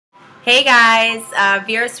Hey guys,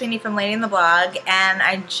 Vera Sweeney from Lady in the Blog, and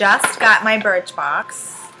I just got my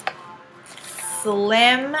BirchBox.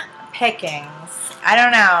 Slim pickings. I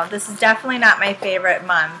don't know, this is definitely not my favorite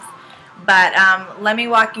month, but let me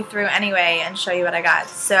walk you through anyway and show you what I got.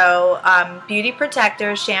 So, Beauty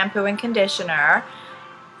Protector, shampoo and conditioner,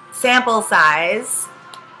 sample size.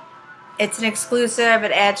 It's an exclusive,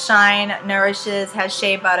 it adds shine, nourishes, has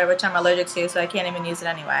shea butter, which I'm allergic to, so I can't even use it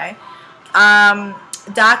anyway.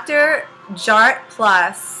 Dr. Jart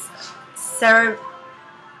Plus Ceramidin,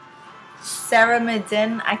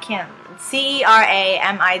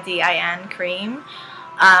 CERAMIDIN cream.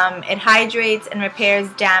 It hydrates and repairs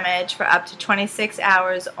damage for up to 26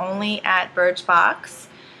 hours only at BirchBox.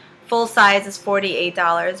 Full size is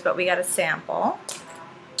 $48, but we got a sample.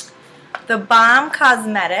 The Balm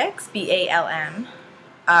Cosmetics, BALM,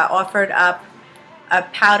 offered up a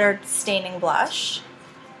powdered staining blush.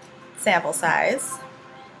 Sample size.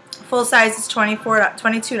 Full size is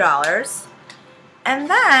 $22. And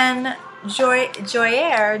then Jouer,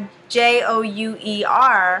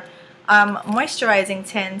 Jouer, moisturizing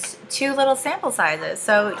tint, 2 little sample sizes.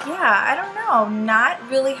 So yeah, I don't know, not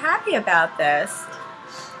really happy about this.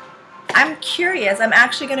 I'm curious. I'm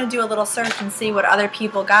actually going to do a little search and see what other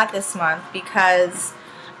people got this month, because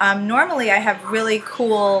normally I have really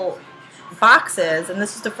cool boxes, and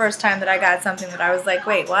this was the first time that I got something that I was like,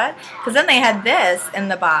 wait, what? Because then they had this in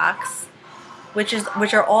the box, which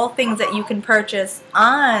are all things that you can purchase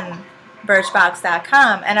on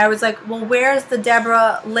birchbox.com, and I was like, well, where's the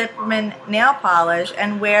Deborah Lippmann nail polish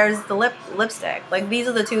and where's the lipstick? Like, these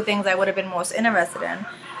are the 2 things I would have been most interested in,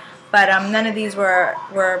 but none of these were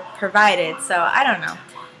provided, so I don't know.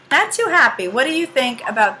 Not too happy. What do you think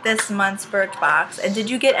about this month's BirchBox, and did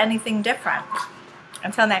you get anything different?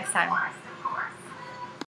 Until next time.